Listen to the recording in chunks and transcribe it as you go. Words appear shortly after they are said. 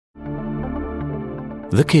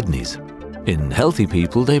The kidneys. In healthy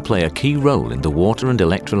people, they play a key role in the water and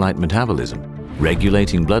electrolyte metabolism,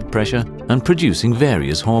 regulating blood pressure and producing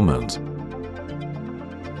various hormones.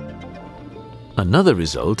 Another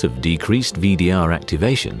result of decreased VDR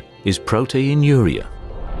activation is proteinuria,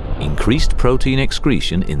 increased protein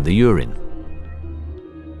excretion in the urine.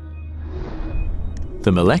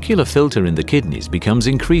 The molecular filter in the kidneys becomes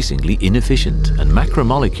increasingly inefficient, and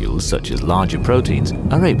macromolecules such as larger proteins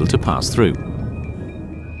are able to pass through.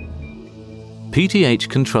 PTH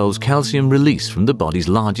controls calcium release from the body's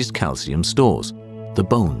largest calcium stores, the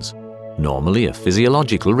bones, normally a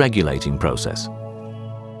physiological regulating process.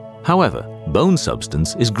 However, bone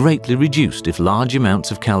substance is greatly reduced if large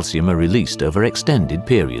amounts of calcium are released over extended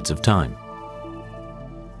periods of time.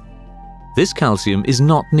 This calcium is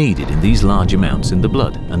not needed in these large amounts in the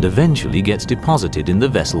blood and eventually gets deposited in the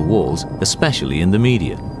vessel walls, especially in the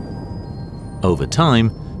media. Over time,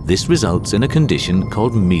 this results in a condition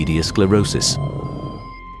called media sclerosis.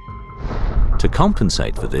 To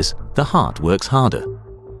compensate for this, the heart works harder.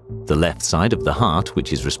 The left side of the heart,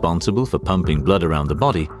 which is responsible for pumping blood around the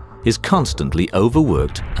body, is constantly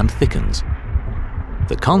overworked and thickens.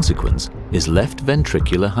 The consequence is left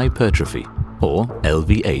ventricular hypertrophy, or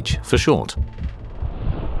LVH for short.